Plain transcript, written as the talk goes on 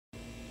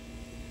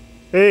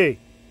Hey,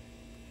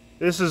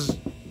 this is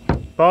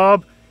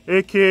Bob,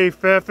 aka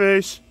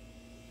Fatface,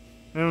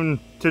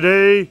 and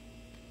today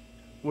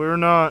we're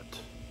not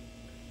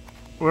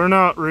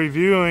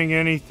reviewing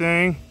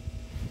anything.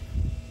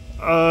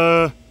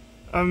 I'm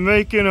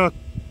making a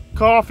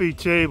coffee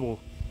table.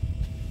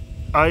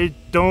 I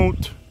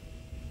don't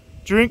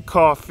drink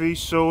coffee,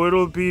 so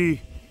it'll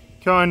be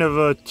kind of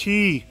a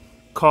tea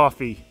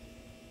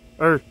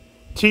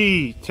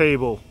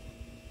table.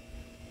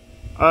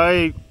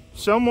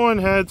 Someone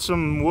had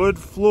some wood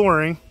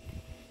flooring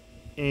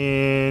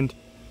and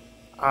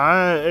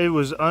it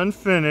was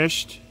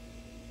unfinished.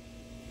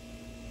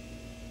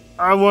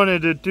 I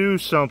wanted to do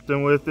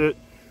something with it.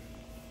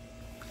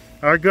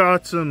 I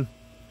got some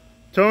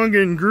tongue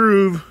and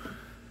groove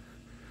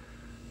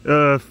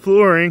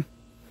flooring,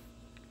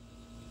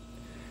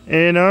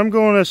 and I'm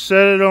going to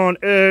set it on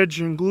edge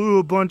and glue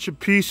a bunch of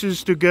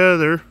pieces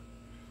together.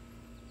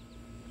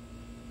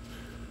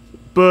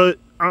 But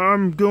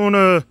I'm going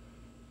to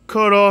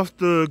cut off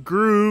the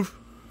groove,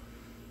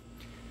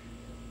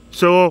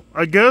 so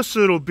I guess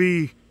it'll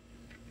be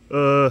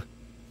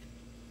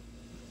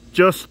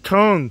just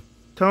tongue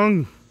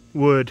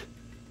wood.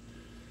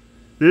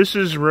 This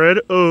is red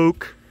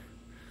oak.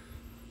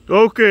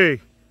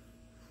 Okay,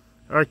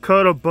 I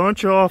cut a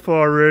bunch off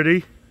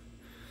already,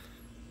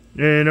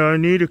 and I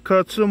need to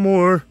cut some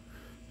more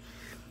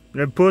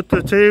and put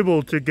the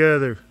table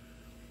together.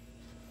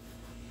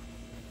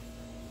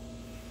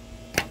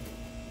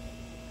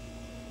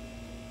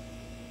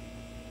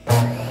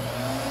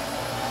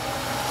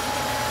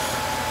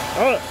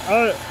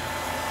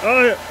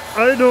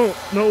 I don't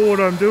know what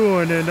I'm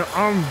doing, and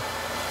I'm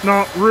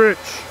not rich,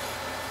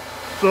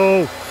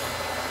 so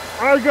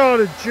I got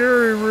a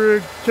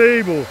jerry-rigged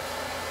table.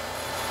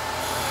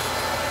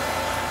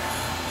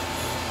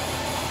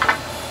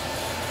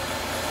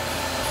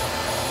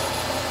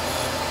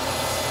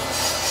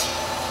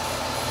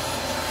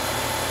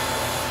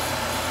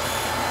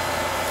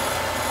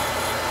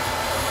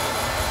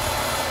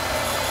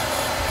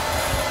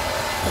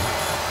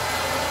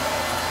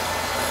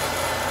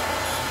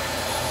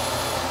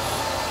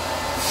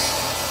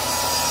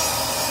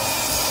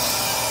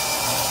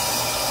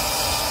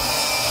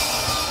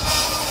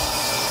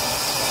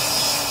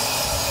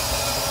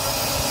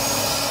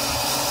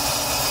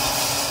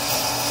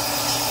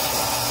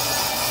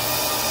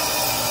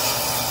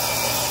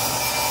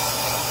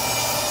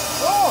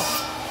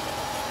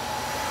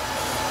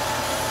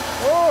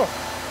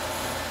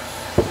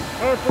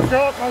 I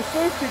forgot my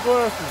safety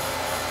glasses.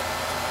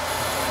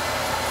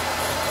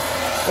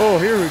 Oh,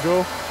 here we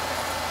go.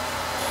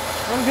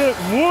 I'm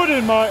getting wood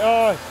in my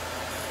eye.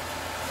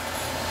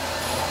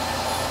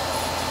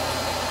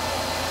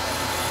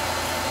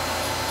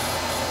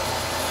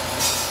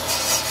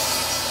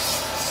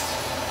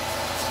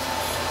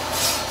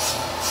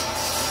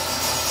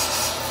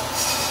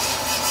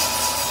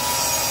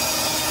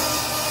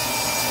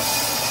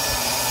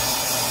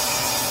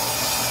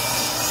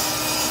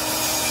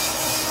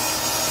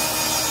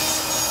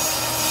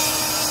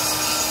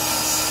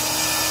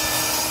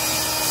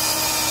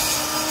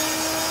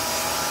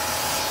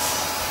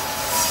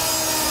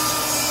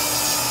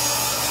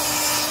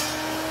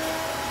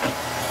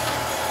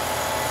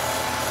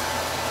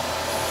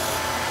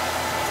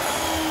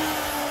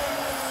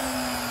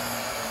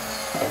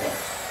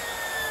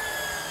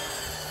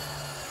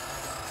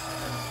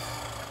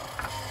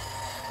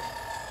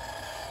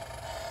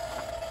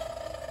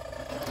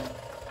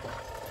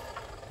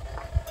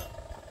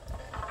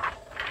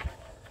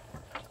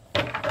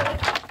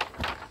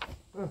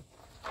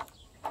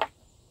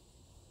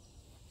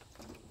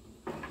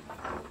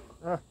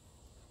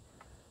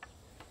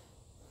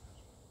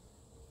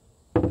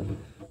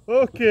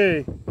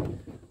 Okay,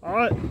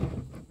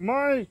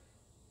 my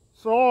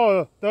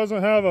saw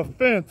doesn't have a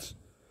fence,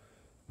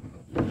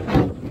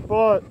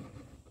 but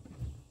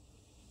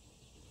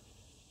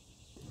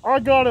I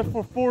got it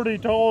for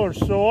 $40,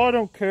 so I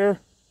don't care.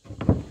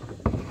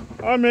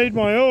 I made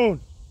my own.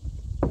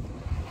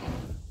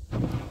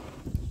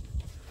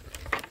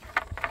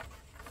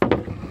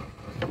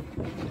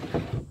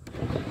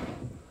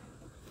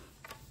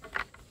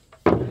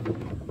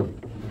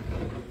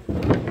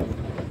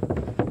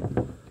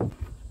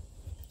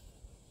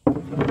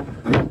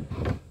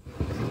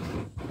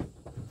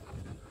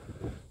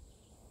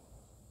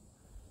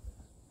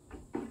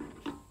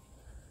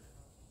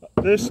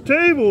 This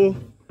table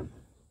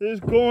is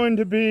going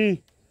to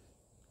be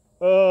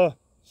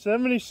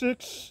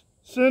 76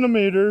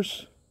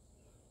 centimeters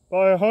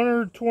by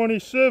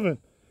 127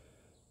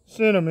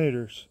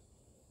 centimeters.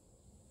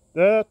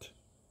 That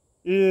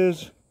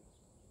is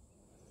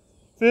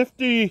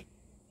 50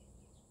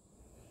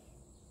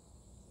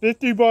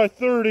 by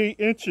 30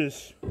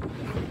 inches.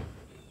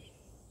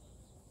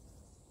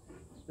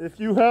 If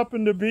you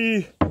happen to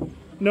be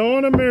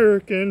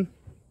non-American,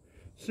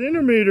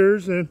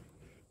 centimeters and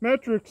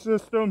metric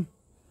system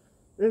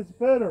is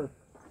better,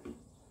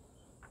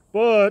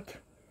 but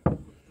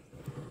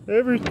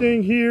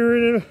everything here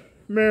in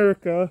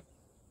America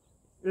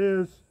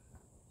is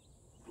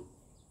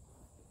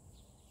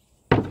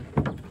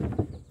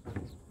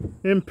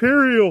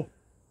imperial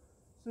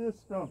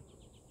system.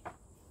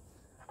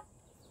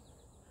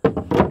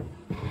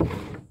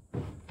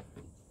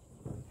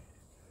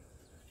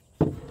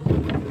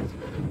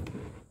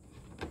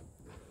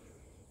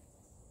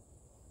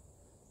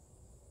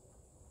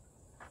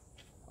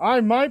 I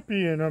might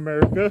be in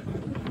America.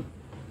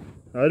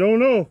 I don't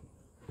know.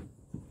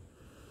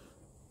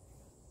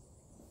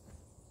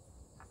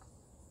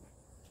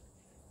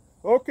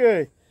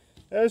 Okay,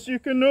 as you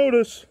can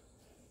notice,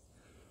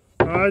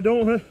 I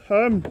don't know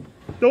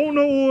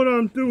what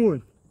I'm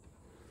doing.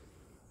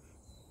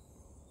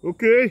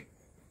 Okay.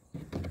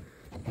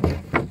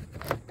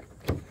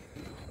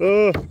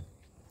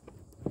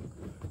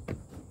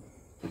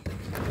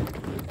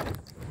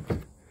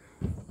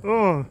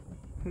 Oh,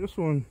 this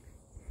one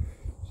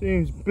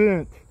seems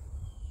bent.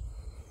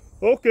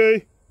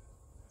 Okay.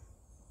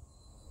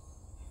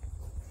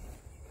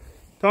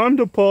 Time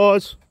to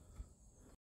pause.